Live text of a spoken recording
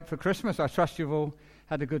for Christmas. I trust you've all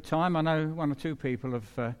had a good time. I know one or two people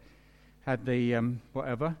have had the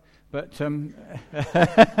whatever, but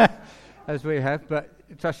as we have. But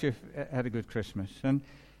I trust you've had a good Christmas. And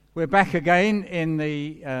we're back again in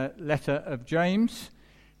the letter of James.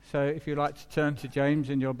 So if you'd like to turn to James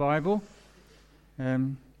in your Bible.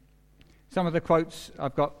 Some of the quotes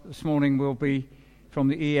I've got this morning will be from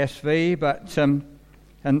the ESV, but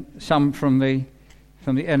and some from the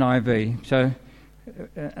NIV. So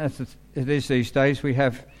as it is these days, we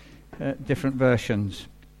have different versions.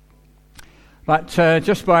 But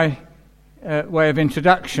just by way of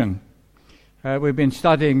introduction, we've been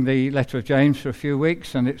studying the letter of James for a few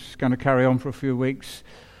weeks, and it's going to carry on for a few weeks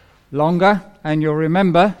longer. And you'll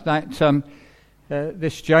remember that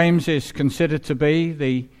this James is considered to be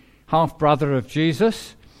the half-brother of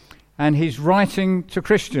Jesus, and he's writing to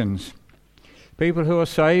Christians, people who are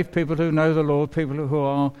saved, people who know the Lord, people who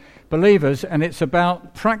are believers, and it's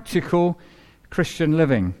about practical Christian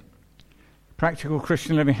living. Practical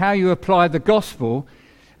Christian living, how you apply the gospel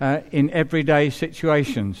in everyday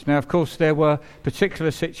situations. Now, of course, there were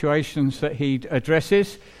particular situations that he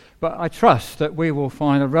addresses, but I trust that we will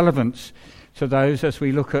find a relevance to those as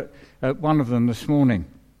we look at one of them this morning.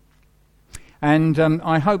 And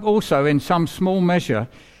I hope also, in some small measure,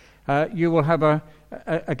 you will have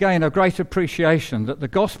again a great appreciation that the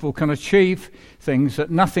gospel can achieve things that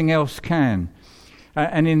nothing else can.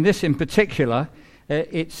 And in this in particular,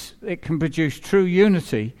 it can produce true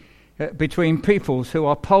unity between peoples who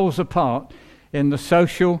are poles apart in the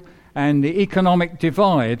social and the economic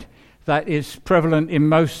divide that is prevalent in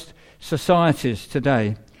most societies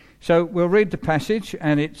today. So we'll read the passage,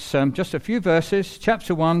 and it's just a few verses,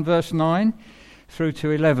 chapter 1, verse 9 through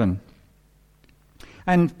to 11.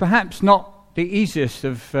 And perhaps not the easiest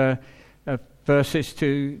of verses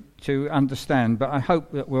to understand, but I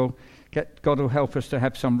hope that God will help us to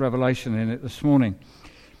have some revelation in it this morning.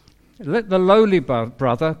 Let the lowly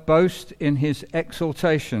brother boast in his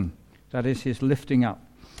exaltation, that is his lifting up,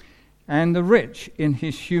 and the rich in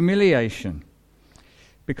his humiliation,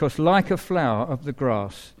 because like a flower of the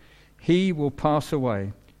grass, he will pass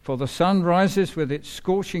away. For the sun rises with its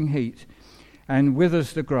scorching heat and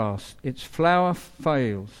withers the grass. Its flower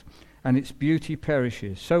fails and its beauty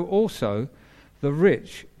perishes. So also the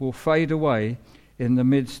rich will fade away in the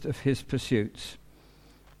midst of his pursuits.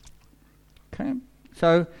 Okay,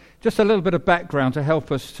 so just a little bit of background to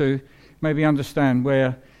help us to maybe understand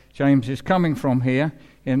where James is coming from here,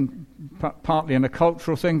 partly in a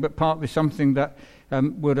cultural thing, but partly something that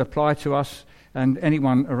would apply to us and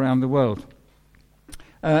anyone around the world.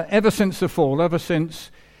 Ever since the fall, ever since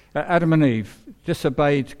Adam and Eve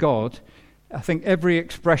disobeyed God, I think every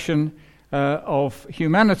expression of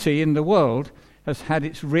humanity in the world has had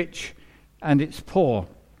its rich and its poor.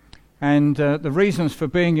 And the reasons for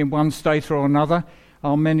being in one state or another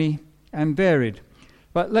are many and varied.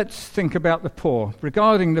 But let's think about the poor.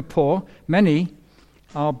 Regarding the poor, many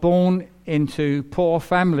are born into poor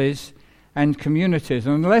families and communities.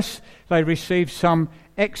 And unless they receive some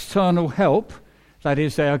external help, that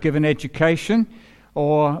is, they are given education,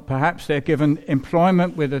 or perhaps they're given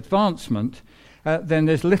employment with advancement, then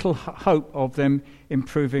there's little hope of them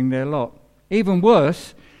improving their lot. Even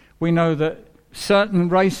worse, we know that certain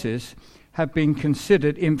races have been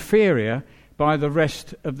considered inferior by the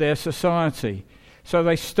rest of their society. So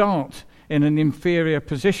they start in an inferior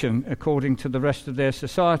position according to the rest of their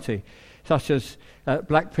society, such as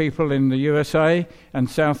black people in the USA and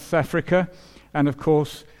South Africa, and of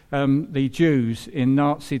course the Jews in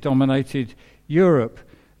Nazi-dominated Europe.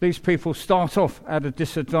 These people start off at a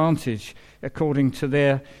disadvantage according to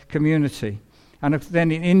their community. And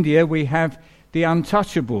then in India we have the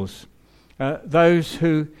untouchables, those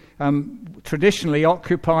who traditionally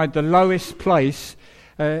occupied the lowest place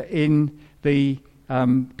in the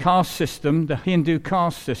caste system, the Hindu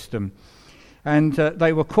caste system. And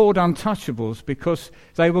they were called untouchables because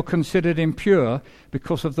they were considered impure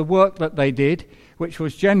because of the work that they did, which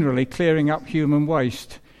was generally clearing up human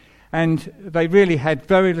waste. And they really had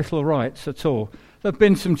very little rights at all. There have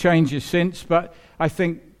been some changes since, but I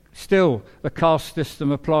think still the caste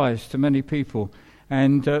system applies to many people,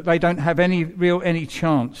 and they don't have any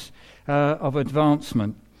chance of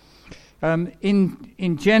advancement.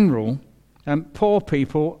 In general, poor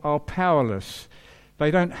people are powerless. They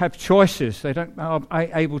don't have choices. They are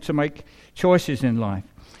able to make choices in life.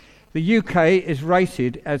 The UK is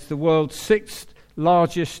rated as the world's 6th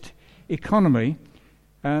largest economy,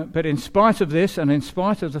 but in spite of this, and in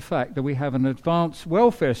spite of the fact that we have an advanced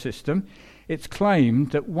welfare system, it's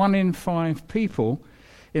claimed that 1 in 5 people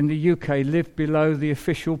in the UK live below the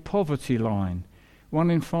official poverty line.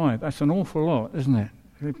 1 in 5. That's an awful lot, isn't it?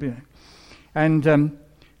 And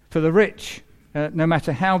for the rich, no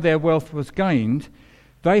matter how their wealth was gained,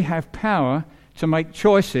 they have power to make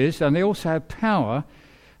choices, and they also have power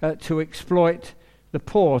to exploit the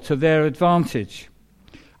poor to their advantage.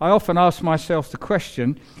 I often ask myself the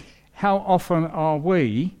question, how often are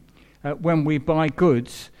we, when we buy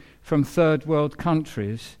goods from third world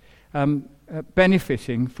countries,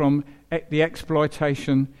 benefiting from the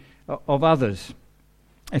exploitation of others?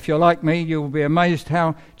 If you're like me, you'll be amazed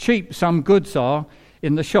how cheap some goods are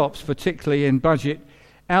in the shops, particularly in budget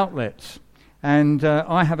outlets. And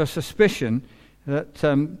I have a suspicion that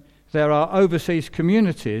there are overseas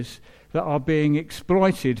communities that are being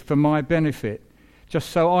exploited for my benefit, just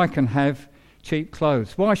so I can have cheap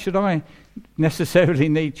clothes. Why should I necessarily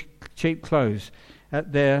need cheap clothes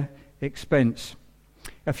at their expense?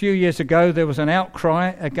 A few years ago, there was an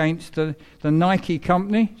outcry against the Nike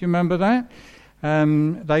company. Do you remember that?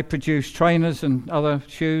 They produce trainers and other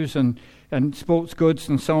shoes and sports goods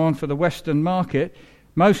and so on for the Western market,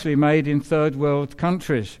 mostly made in third world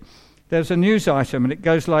countries. There's a news item, and it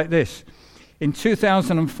goes like this. In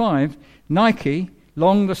 2005, Nike,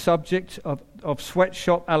 long the subject of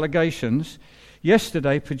sweatshop allegations,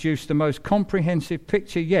 yesterday produced the most comprehensive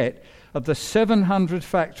picture yet of the 700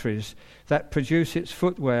 factories that produce its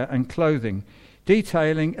footwear and clothing,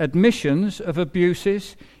 detailing admissions of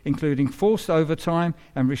abuses, including forced overtime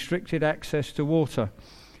and restricted access to water.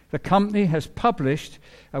 The company has published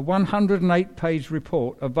a 108-page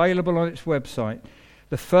report available on its website,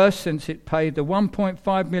 the first since it paid the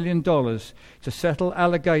 $1.5 million to settle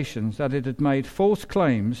allegations that it had made false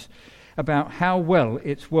claims about how well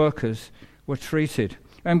its workers were treated.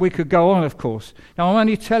 And we could go on, of course. Now, I'm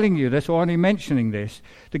only telling you this, or only mentioning this,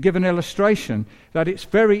 to give an illustration that it's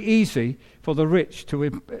very easy for the rich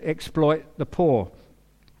to exploit the poor,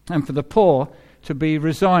 and for the poor to be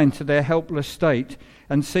resigned to their helpless state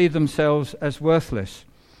and see themselves as worthless.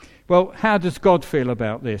 Well, how does God feel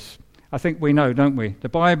about this? I think we know, don't we? The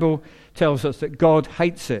Bible tells us that God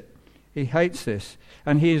hates it. He hates this.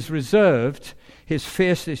 And he has reserved his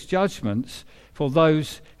fiercest judgments for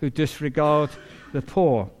those who disregard the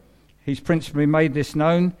poor. He's principally made this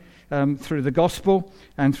known through the gospel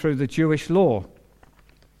and through the Jewish law.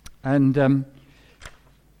 And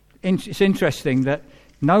it's interesting that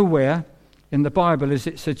nowhere in the Bible is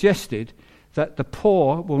it suggested that the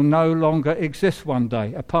poor will no longer exist one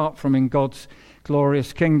day, apart from in God's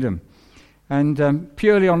glorious kingdom. And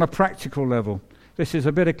purely on a practical level, this is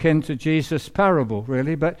a bit akin to Jesus' parable,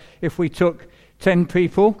 really. But if we took 10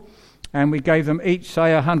 people and we gave them each,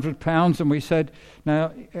 say, £100, and we said,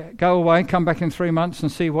 now go away, come back in 3 months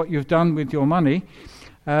and see what you've done with your money,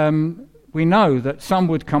 we know that some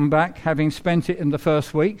would come back having spent it in the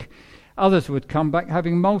first week, others would come back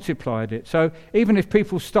having multiplied it. So even if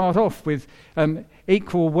people start off with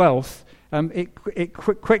equal wealth, it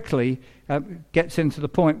quickly gets into the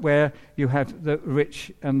point where you have the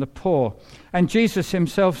rich and the poor. And Jesus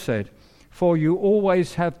himself said, "For you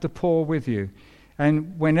always have the poor with you,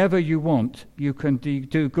 and whenever you want, you can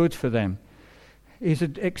do good for them." He's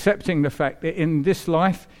accepting the fact that in this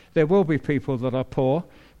life there will be people that are poor,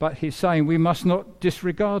 but he's saying we must not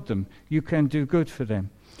disregard them. You can do good for them.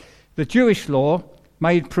 The Jewish law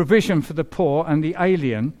made provision for the poor and the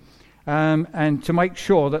alien, and to make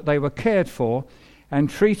sure that they were cared for and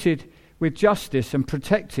treated with justice and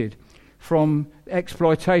protected from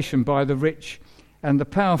exploitation by the rich and the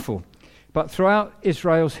powerful. But throughout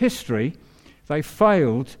Israel's history, they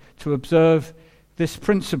failed to observe this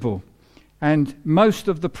principle. And most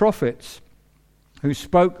of the prophets who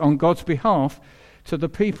spoke on God's behalf to the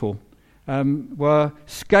people were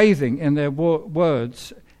scathing in their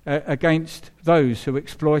words against those who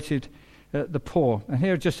exploited the poor. And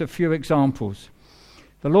here are just a few examples.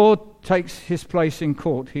 The Lord takes his place in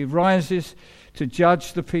court. He rises to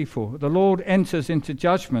judge the people. The Lord enters into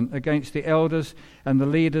judgment against the elders and the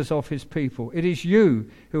leaders of his people. It is you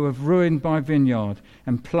who have ruined my vineyard,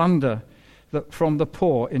 and plunder from the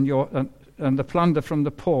poor and the plunder from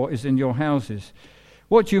the poor is in your houses.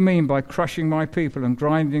 What do you mean by crushing my people and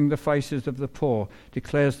grinding the faces of the poor,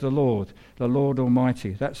 declares the Lord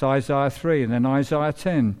Almighty. That's Isaiah 3, and then Isaiah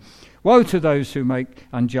 10. Woe to those who make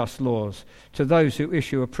unjust laws, to those who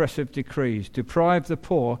issue oppressive decrees, deprive the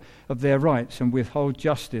poor of their rights and withhold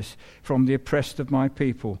justice from the oppressed of my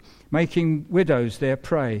people, making widows their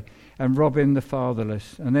prey and robbing the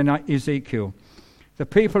fatherless. And then Ezekiel. The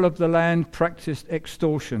people of the land practiced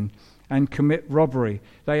extortion and commit robbery.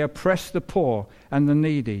 They oppress the poor and the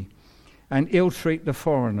needy and ill-treat the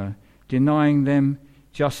foreigner, denying them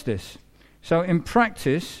justice. So in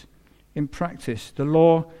practice, the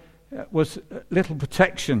law was little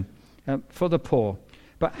protection for the poor.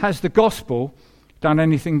 But has the gospel done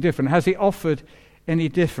anything different? Has it offered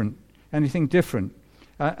anything different?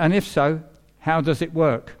 And if so, how does it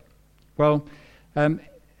work? Well,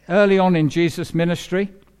 early on in Jesus' ministry,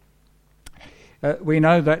 we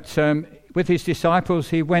know that with his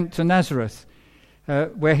disciples he went to Nazareth,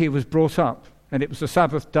 where he was brought up. And it was the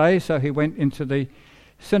Sabbath day, so he went into the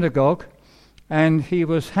synagogue, and he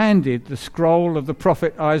was handed the scroll of the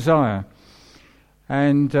prophet Isaiah.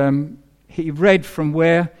 And he read from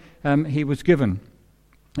where he was given.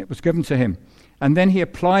 It was given to him. And then he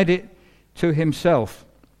applied it to himself.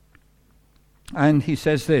 And he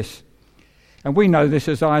says this, and we know this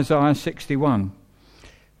as Isaiah 61.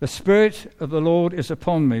 The Spirit of the Lord is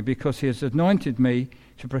upon me, because he has anointed me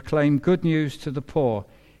to proclaim good news to the poor.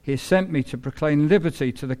 He has sent me to proclaim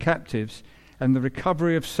liberty to the captives and the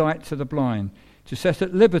recovery of sight to the blind, to set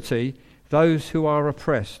at liberty those who are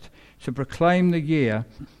oppressed, to proclaim the year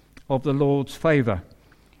of the Lord's favour.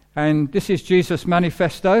 And this is Jesus'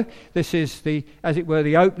 manifesto. This is as it were,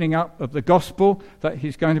 the opening up of the gospel that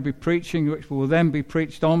he's going to be preaching, which will then be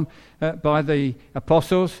preached on by the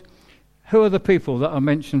apostles. Who are the people that are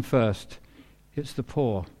mentioned first? It's the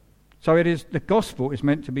poor. So the gospel is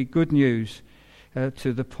meant to be good news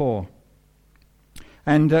to the poor.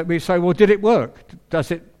 And we say, well, did it work?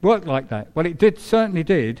 Does it work like that? Well, it certainly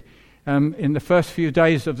did in the first few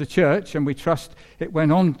days of the church, and we trust it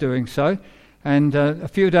went on doing so. And a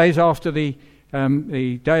few days after the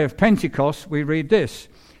day of Pentecost, we read this.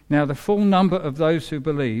 Now the full number of those who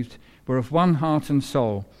believed were of one heart and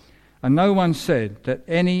soul, and no one said that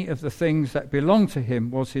any of the things that belonged to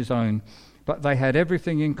him was his own, but they had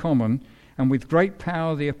everything in common, and with great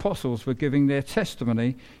power the apostles were giving their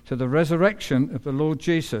testimony to the resurrection of the Lord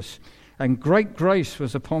Jesus, and great grace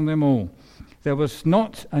was upon them all. There was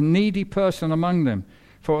not a needy person among them,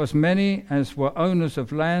 for as many as were owners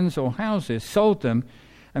of lands or houses sold them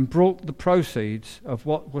and brought the proceeds of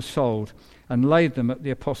what was sold and laid them at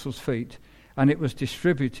the apostles' feet, and it was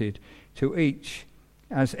distributed to each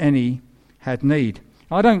as any had need.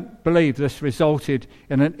 I don't believe this resulted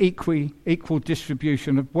in an equal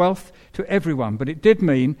distribution of wealth to everyone, but it did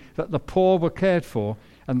mean that the poor were cared for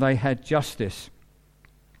and they had justice.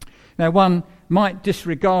 Now, one might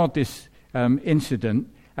disregard this incident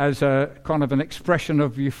as a kind of an expression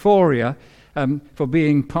of euphoria for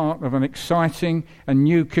being part of an exciting and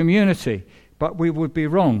new community. But we would be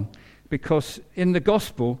wrong, because in the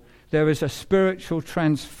gospel there is a spiritual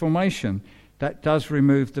transformation that does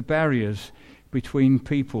remove the barriers between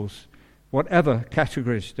peoples, whatever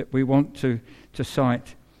categories that we want to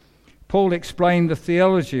cite. Paul explained the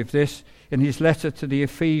theology of this in his letter to the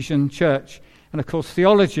Ephesian church. And of course,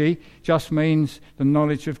 theology just means the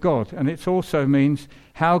knowledge of God, and it also means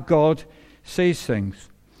how God sees things.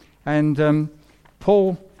 And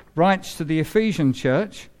Paul writes to the Ephesian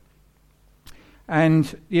church,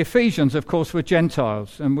 and the Ephesians, of course, were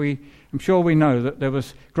Gentiles, and I'm sure we know that there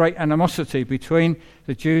was great animosity between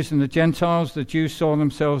the Jews and the Gentiles. The Jews saw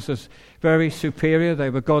themselves as very superior. They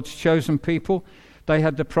were God's chosen people. They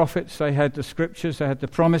had the prophets, they had the scriptures, they had the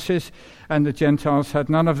promises, and the Gentiles had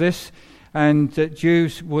none of this. And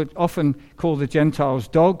Jews would often call the Gentiles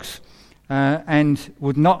dogs and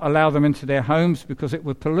would not allow them into their homes because it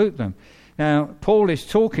would pollute them. Now, Paul is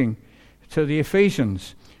talking to the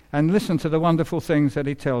Ephesians, and listen to the wonderful things that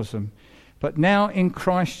he tells them. But now in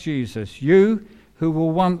Christ Jesus, you who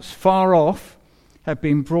were once far off have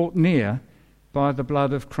been brought near by the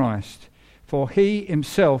blood of Christ. For he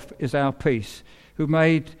himself is our peace, who has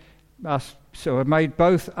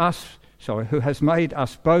made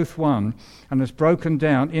us both one, and has broken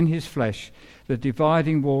down in his flesh the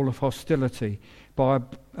dividing wall of hostility by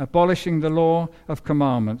abolishing the law of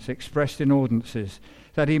commandments expressed in ordinances,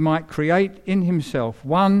 that he might create in himself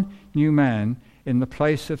one new man in the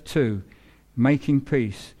place of two, making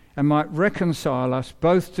peace, and might reconcile us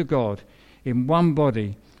both to God in one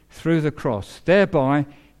body through the cross, thereby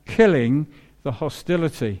killing the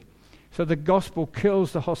hostility. So the gospel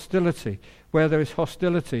kills the hostility where there is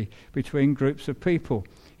hostility between groups of people.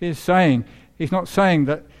 He's not saying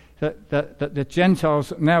that the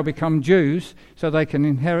Gentiles now become Jews so they can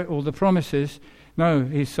inherit all the promises. No,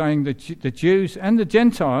 he's saying that the Jews and the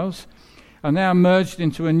Gentiles are now merged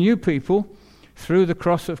into a new people through the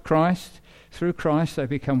cross of Christ. Through Christ they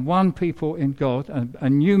become one people in God, a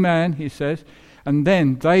new man, he says, and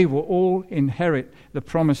then they will all inherit the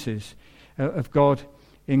promises of God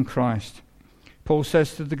in Christ. Paul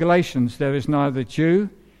says to the Galatians, there is neither Jew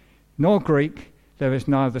nor Greek, there is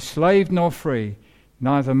neither slave nor free,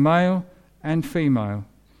 neither male and female,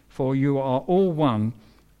 for you are all one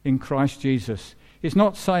in Christ Jesus. He's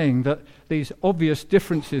not saying that these obvious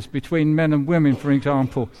differences between men and women, for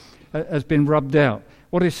example, has been rubbed out.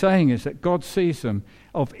 What he's saying is that God sees them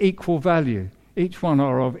of equal value. Each one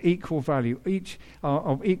are of equal value. Each are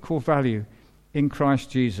of equal value in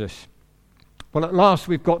Christ Jesus. Well, at last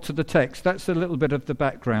we've got to the text. That's a little bit of the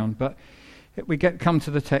background, but we come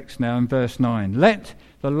to the text now in verse 9. Let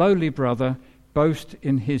the lowly brother boast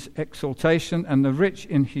in his exaltation and the rich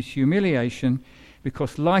in his humiliation,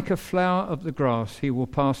 because like a flower of the grass he will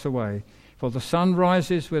pass away. For the sun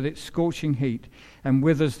rises with its scorching heat and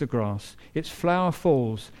withers the grass. Its flower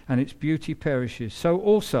falls and its beauty perishes. So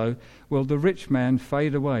also will the rich man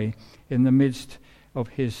fade away in the midst of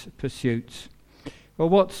his pursuits. Well,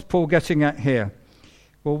 what's Paul getting at here?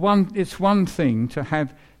 Well, it's one thing to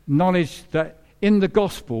have knowledge that in the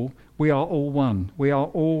gospel we are all one. We are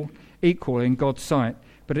all equal in God's sight.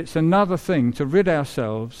 But it's another thing to rid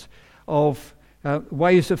ourselves of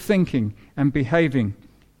ways of thinking and behaving.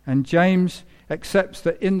 And James accepts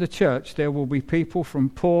that in the church there will be people from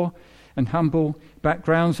poor and humble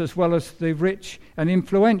backgrounds as well as the rich and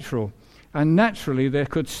influential. And naturally there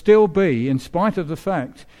could still be, in spite of the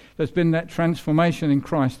fact there's been that transformation in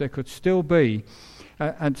Christ, there could still be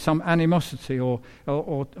some animosity or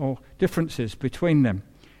differences between them.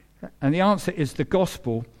 And the answer is the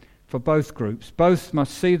gospel for both groups. Both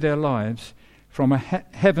must see their lives from a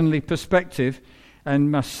heavenly perspective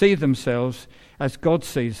and must see themselves as God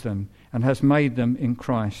sees them and has made them in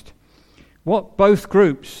Christ. What both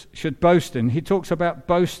groups should boast in, he talks about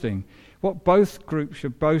boasting. What both groups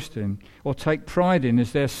should boast in or take pride in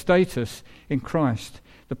is their status in Christ,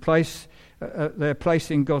 their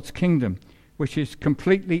place in God's kingdom, which is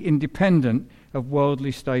completely independent of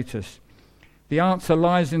worldly status. The answer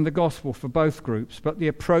lies in the gospel for both groups, but the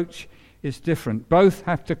approach is different. Both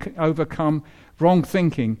have to overcome wrong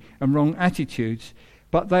thinking and wrong attitudes,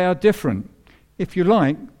 but they are different. If you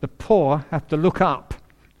like, the poor have to look up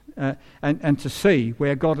and to see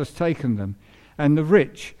where God has taken them, and the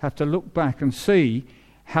rich have to look back and see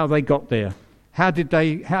how they got there. How did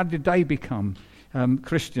they become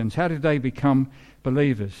Christians? How did they become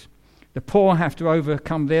believers? The poor have to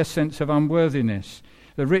overcome their sense of unworthiness.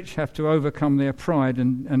 The rich have to overcome their pride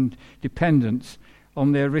and dependence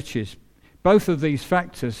on their riches. Both of these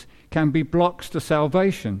factors can be blocks to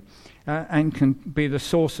salvation and can be the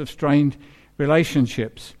source of strained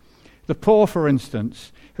relationships. The poor, for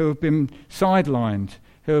instance, who have been sidelined,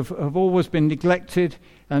 who have always been neglected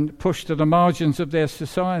and pushed to the margins of their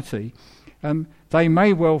society, they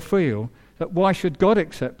may well feel that why should God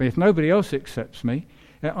accept me? If nobody else accepts me,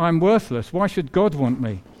 I'm worthless. Why should God want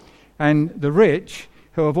me? And the rich,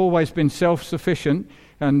 who have always been self-sufficient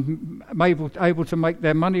and able to make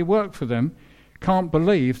their money work for them, can't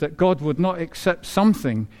believe that God would not accept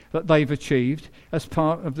something that they've achieved as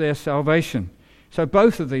part of their salvation. So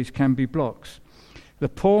both of these can be blocks. The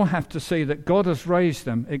poor have to see that God has raised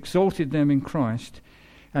them, exalted them in Christ,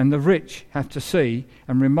 and the rich have to see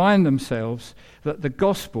and remind themselves that the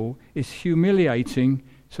gospel is humiliating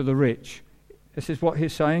to the rich. This is what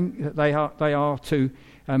he's saying, that they are to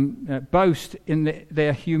boast in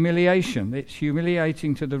their humiliation. It's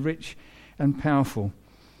humiliating to the rich and powerful.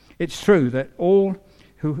 It's true that all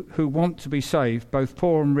who want to be saved, both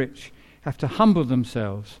poor and rich, have to humble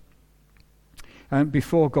themselves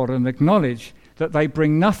before God and acknowledge that they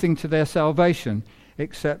bring nothing to their salvation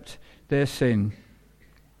except their sin,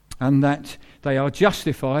 and that they are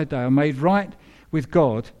justified, they are made right with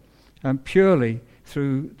God purely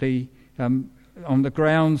through on the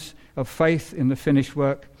grounds of faith in the finished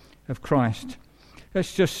work of Christ.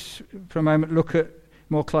 Let's just for a moment look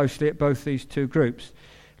more closely at both these two groups.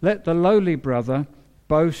 Let the lowly brother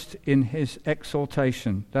boast in his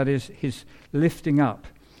exaltation, that is, his lifting up.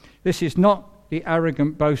 This is not the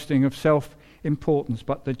arrogant boasting of self-importance,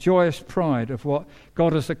 but the joyous pride of what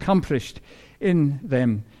God has accomplished in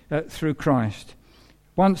them through Christ.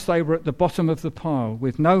 Once they were at the bottom of the pile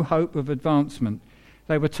with no hope of advancement.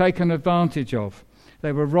 They were taken advantage of.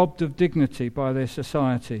 They were robbed of dignity by their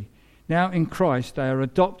society. Now in Christ they are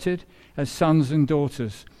adopted as sons and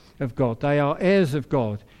daughters of God. They are heirs of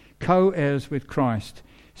God, co-heirs with Christ,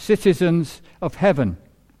 citizens of heaven.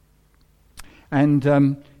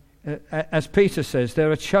 And as Peter says,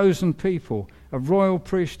 they're a chosen people, a royal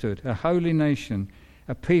priesthood, a holy nation,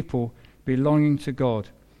 a people belonging to God.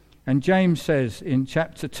 And James says in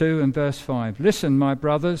chapter 2 and verse 5, "Listen, my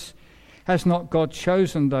brothers, has not God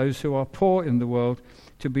chosen those who are poor in the world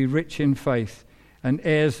to be rich in faith and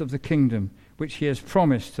heirs of the kingdom, which he has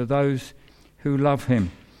promised to those who love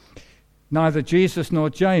him?" Neither Jesus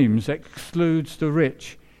nor James excludes the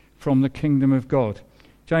rich from the kingdom of God.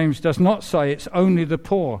 James does not say it's only the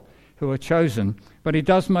poor who are chosen, But he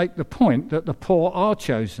does make the point that the poor are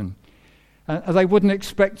chosen. They wouldn't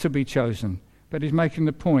expect to be chosen, but he's making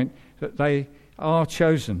the point that they are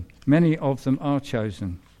chosen. Many of them are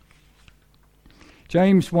chosen.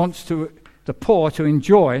 James wants the poor to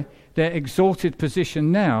enjoy their exalted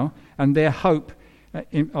position now and their hope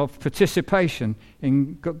of participation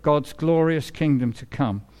in God's glorious kingdom to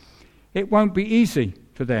come. It won't be easy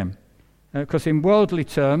for them, because in worldly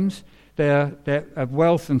terms, their of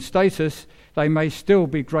wealth and status, they may still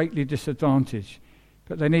be greatly disadvantaged.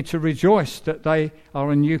 But they need to rejoice that they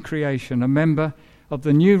are a new creation, a member of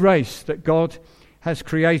the new race that God has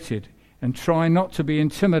created, and try not to be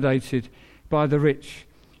intimidated by the rich,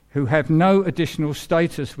 who have no additional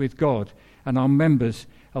status with God and are members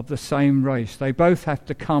of the same race. They both have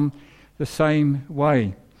to come the same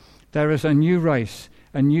way. There is a new race,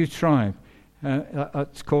 a new tribe.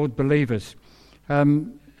 It's called believers.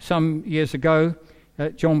 Some years ago,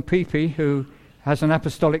 John Pepe, who has an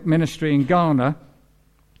apostolic ministry in Ghana,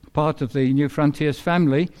 part of the New Frontiers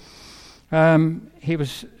family, he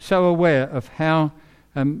was so aware of how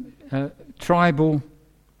tribal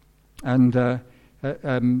and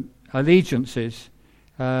allegiances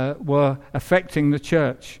were affecting the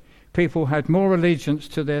church. People had more allegiance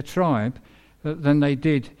to their tribe than they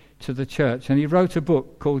did to the church. And he wrote a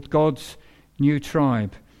book called God's New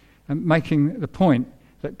Tribe, making the point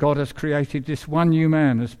that God has created this one new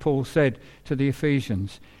man, as Paul said to the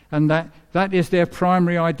Ephesians, and that is their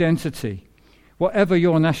primary identity. Whatever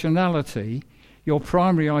your nationality, your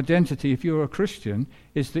primary identity, if you're a Christian,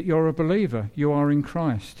 is that you're a believer. You are in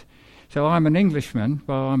Christ. So I'm an Englishman,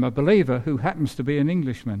 well, I'm a believer who happens to be an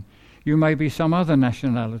Englishman. You may be some other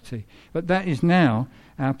nationality, but that is now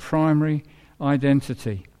our primary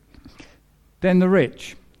identity. Then the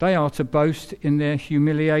rich, they are to boast in their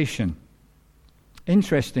humiliation.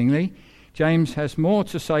 Interestingly, James has more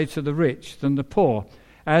to say to the rich than the poor,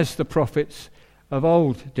 as the prophets of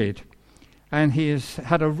old did. And he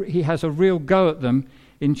has a real go at them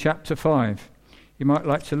in chapter 5. You might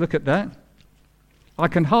like to look at that. I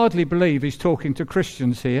can hardly believe he's talking to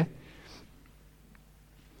Christians here.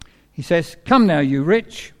 He says, "Come now, you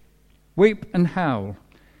rich, weep and howl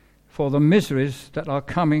for the miseries that are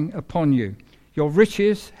coming upon you. Your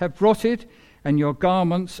riches have rotted, and your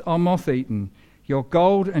garments are moth-eaten. Your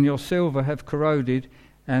gold and your silver have corroded,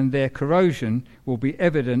 and their corrosion will be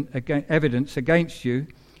evidence against you,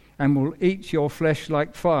 and will eat your flesh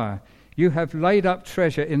like fire. You have laid up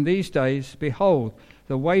treasure in these days. Behold,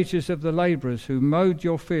 the wages of the labourers who mowed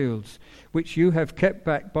your fields, which you have kept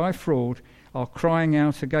back by fraud, are crying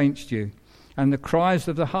out against you. And the cries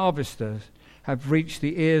of the harvesters have reached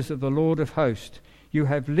the ears of the Lord of hosts. You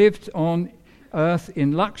have lived on earth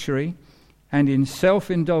in luxury and in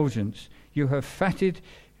self-indulgence. You have fatted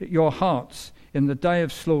your hearts in the day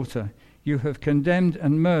of slaughter. You have condemned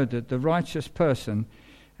and murdered the righteous person.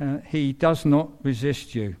 He does not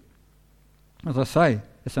resist you." As I say,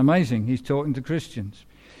 it's amazing. He's talking to Christians.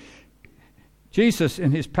 Jesus,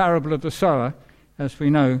 in his parable of the sower, as we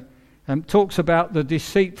know, talks about the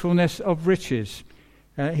deceitfulness of riches.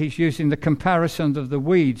 He's using the comparison of the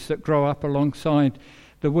weeds that grow up alongside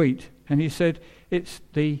the wheat. And he said it's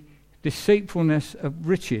the deceitfulness of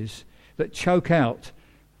riches that choke out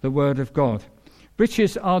the word of God.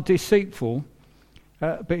 Riches are deceitful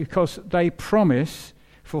because they promise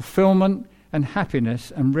fulfillment and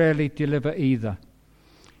happiness and rarely deliver either.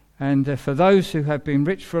 And for those who have been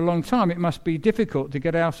rich for a long time, it must be difficult to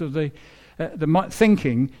get out of the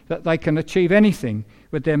thinking that they can achieve anything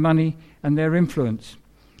with their money and their influence.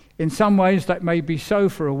 In some ways that may be so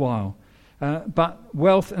for a while, but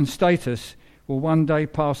wealth and status will one day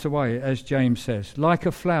pass away, as James says. Like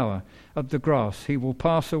a flower of the grass, he will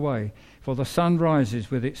pass away, for the sun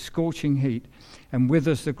rises with its scorching heat and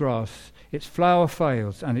withers the grass. Its flower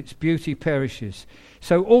fails and its beauty perishes.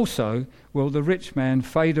 So also will the rich man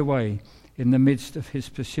fade away in the midst of his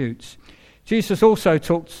pursuits. Jesus also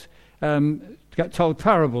told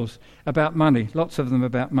parables about money, lots of them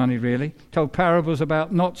about money really. Told parables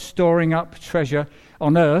about not storing up treasure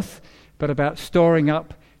on earth, but about storing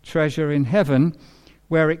up treasure in heaven,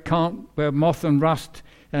 where moth and rust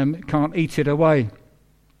can't eat it away.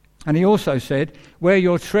 And he also said, "Where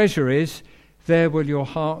your treasure is, there will your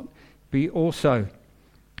heart be also."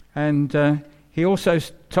 And he also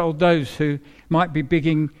told those who might be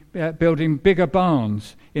building bigger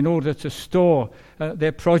barns in order to store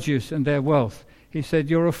their produce and their wealth. He said,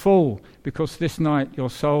 "You're a fool, because this night your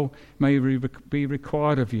soul may be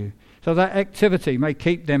required of you." So that activity may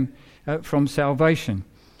keep them from salvation.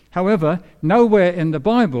 However, nowhere in the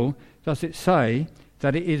Bible does it say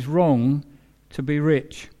that it is wrong to be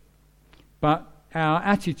rich. But our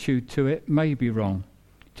attitude to it may be wrong,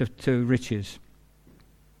 to riches.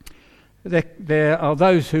 There are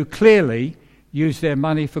those who clearly use their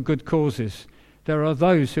money for good causes. There are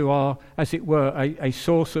those who are, as it were, a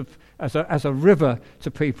source of, as a river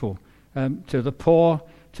to people, to the poor,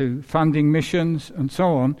 to funding missions and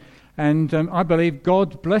so on. And I believe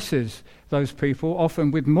God blesses those people,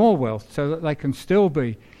 often with more wealth, so that they can still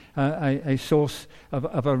be a source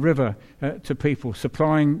of a river to people,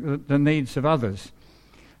 supplying the needs of others.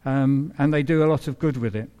 And they do a lot of good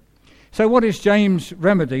with it. So what is James'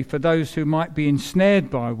 remedy for those who might be ensnared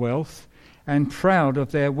by wealth and proud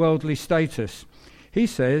of their worldly status? He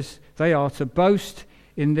says they are to boast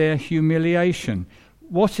in their humiliation.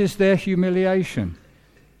 What is their humiliation?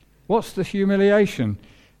 What's the humiliation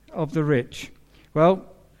of the rich? Well,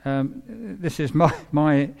 this is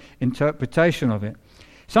my interpretation of it.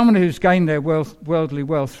 Someone who's gained their worldly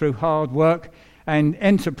wealth through hard work and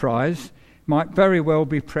enterprise might very well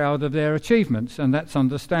be proud of their achievements, and that's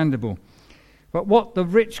understandable. But what the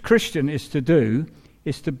rich Christian is to do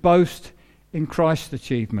is to boast in Christ's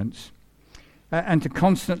achievements and to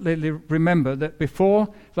constantly remember that before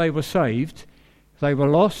they were saved, they were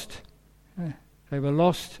lost, they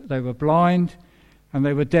were blind, and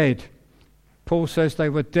they were dead. Paul says they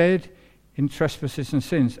were dead in trespasses and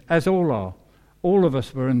sins, as all are. All of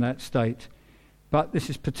us were in that state. But this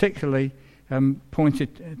is particularly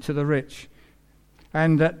pointed to the rich.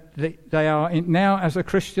 And that they are now, as a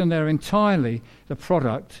Christian, they're entirely the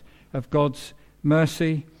product of God's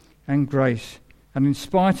mercy and grace. And in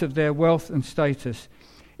spite of their wealth and status,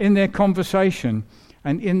 in their conversation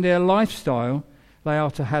and in their lifestyle, they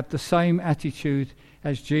are to have the same attitude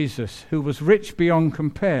as Jesus, who was rich beyond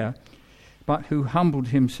compare, but who humbled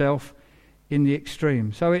himself in the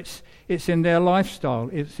extreme. So it's in their lifestyle,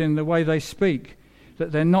 it's in the way they speak,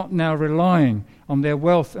 that they're not now relying on their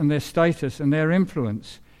wealth and their status and their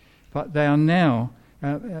influence, but they are now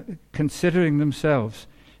considering themselves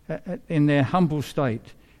in their humble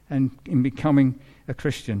state and in becoming a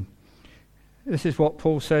Christian. This is what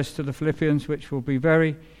Paul says to the Philippians, which will be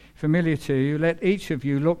very familiar to you. Let each of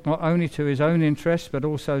you look not only to his own interests, but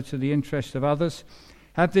also to the interests of others.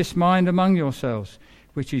 Have this mind among yourselves,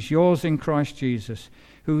 which is yours in Christ Jesus,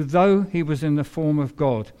 who, though he was in the form of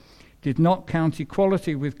God, did not count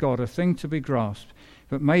equality with God a thing to be grasped,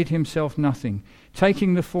 but made himself nothing,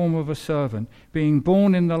 taking the form of a servant, being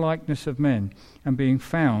born in the likeness of men, and being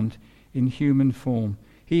found in human form.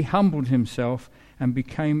 He humbled himself and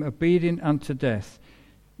became obedient unto death,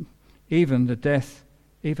 even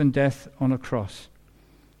death on a cross.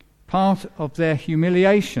 Part of their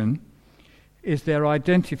humiliation is their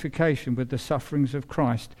identification with the sufferings of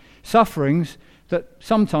Christ, sufferings that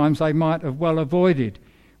sometimes they might have well avoided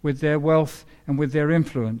with their wealth and with their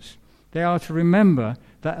influence. They are to remember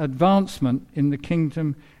that advancement in the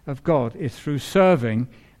kingdom of God is through serving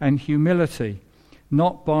and humility,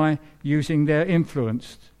 not by using their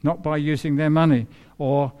influence, not by using their money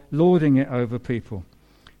or lording it over people.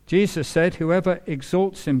 Jesus said, whoever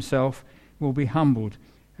exalts himself will be humbled,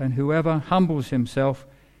 and whoever humbles himself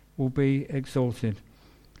will be exalted.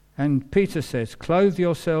 And Peter says, clothe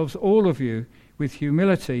yourselves, all of you, with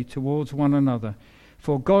humility towards one another.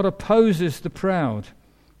 For God opposes the proud.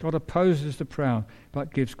 God opposes the proud,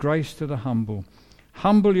 but gives grace to the humble.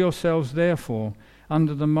 Humble yourselves, therefore,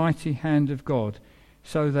 under the mighty hand of God,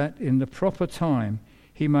 so that in the proper time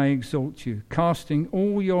he may exalt you, casting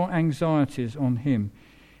all your anxieties on him,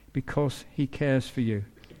 because he cares for you.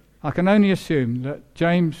 I can only assume that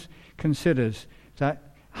James considers that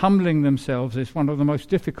humbling themselves is one of the most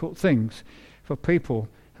difficult things for people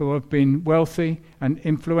who have been wealthy and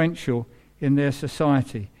influential in their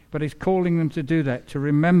society. But he's calling them to do that, to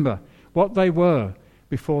remember what they were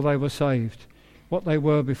before they were saved. What they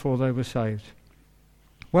were before they were saved.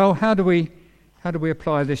 Well, how do we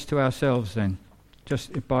apply this to ourselves then?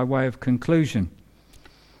 Just by way of conclusion.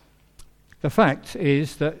 The fact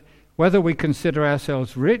is that whether we consider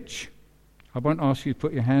ourselves rich, I won't ask you to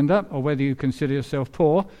put your hand up, or whether you consider yourself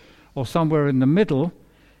poor, or somewhere in the middle,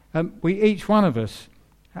 each one of us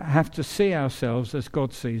have to see ourselves as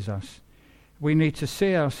God sees us. We need to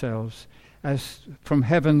see ourselves as from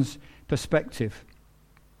heaven's perspective.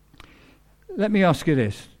 Let me ask you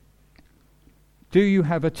this. Do you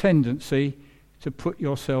have a tendency to put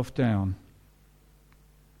yourself down?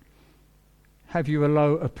 Have you a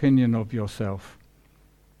low opinion of yourself?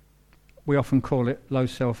 We often call it low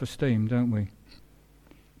self-esteem, don't we?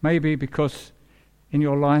 Maybe because in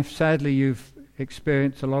your life, sadly, you've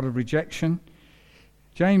experienced a lot of rejection.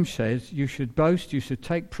 James says you should boast, you should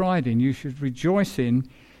take pride in, you should rejoice in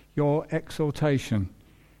your exaltation.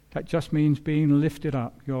 That just means being lifted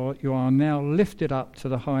up. You are now lifted up to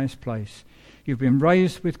the highest place. You've been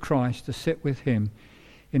raised with Christ to sit with him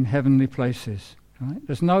in heavenly places. Right?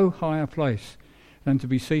 There's no higher place than to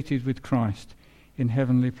be seated with Christ in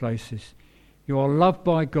heavenly places. You are loved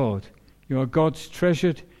by God. You are God's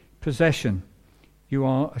treasured possession. You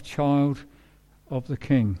are a child of the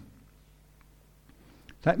King.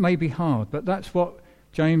 That may be hard, but that's what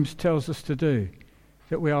James tells us to do,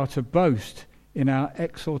 that we are to boast in our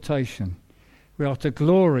exaltation. We are to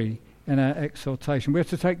glory in our exaltation. We are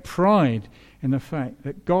to take pride in the fact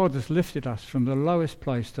that God has lifted us from the lowest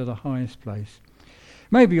place to the highest place.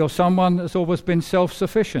 Maybe you're someone that's always been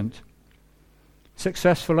self-sufficient,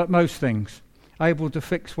 successful at most things, able to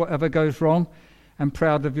fix whatever goes wrong, and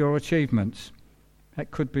proud of your achievements.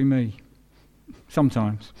 That could be me,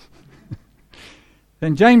 sometimes.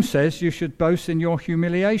 Then James says you should boast in your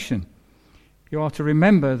humiliation. You are to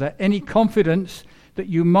remember that any confidence that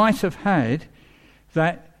you might have had,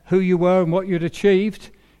 that who you were and what you'd achieved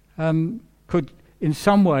could in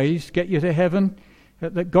some ways get you to heaven,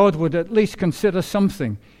 that God would at least consider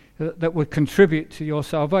something that would contribute to your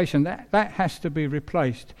salvation. That has to be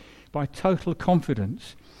replaced by total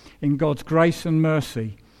confidence in God's grace and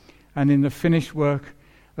mercy and in the finished work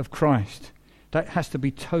of Christ. That has to be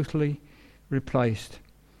totally replaced.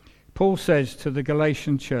 Paul says to the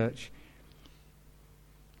Galatian church,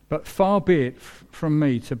 "But far be it from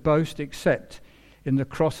me to boast except in the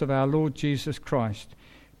cross of our Lord Jesus Christ,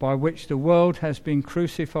 by which the world has been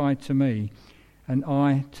crucified to me, and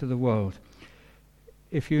I to the world."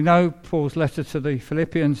 If you know Paul's letter to the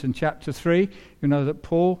Philippians in chapter 3, you know that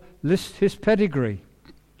Paul lists his pedigree.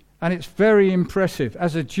 And it's very impressive.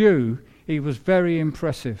 As a Jew, he was very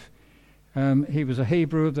impressive. He was a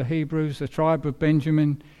Hebrew of the Hebrews, the tribe of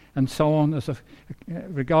Benjamin, and so on.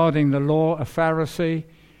 Regarding the law, a Pharisee.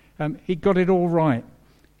 He got it all right,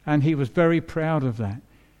 and he was very proud of that.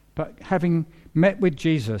 But having met with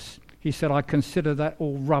Jesus, he said, "I consider that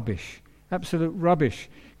all rubbish, absolute rubbish,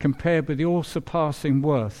 compared with the all-surpassing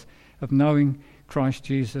worth of knowing Christ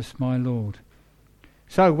Jesus my Lord."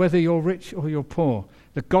 So whether you're rich or you're poor,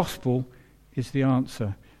 the gospel is the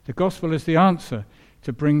answer. The gospel is the answer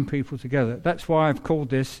to bring people together. That's why I've called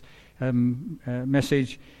this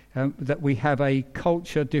message that we have a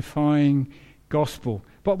culture-defying gospel.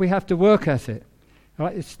 But we have to work at it.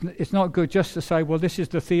 Right? It's not good just to say, well, this is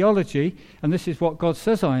the theology and this is what God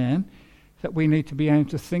says I am, that we need to be able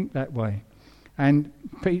to think that way. And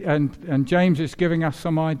James is giving us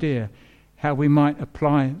some idea how we might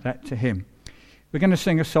apply that to him. We're going to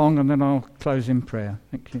sing a song and then I'll close in prayer.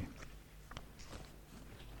 Thank you.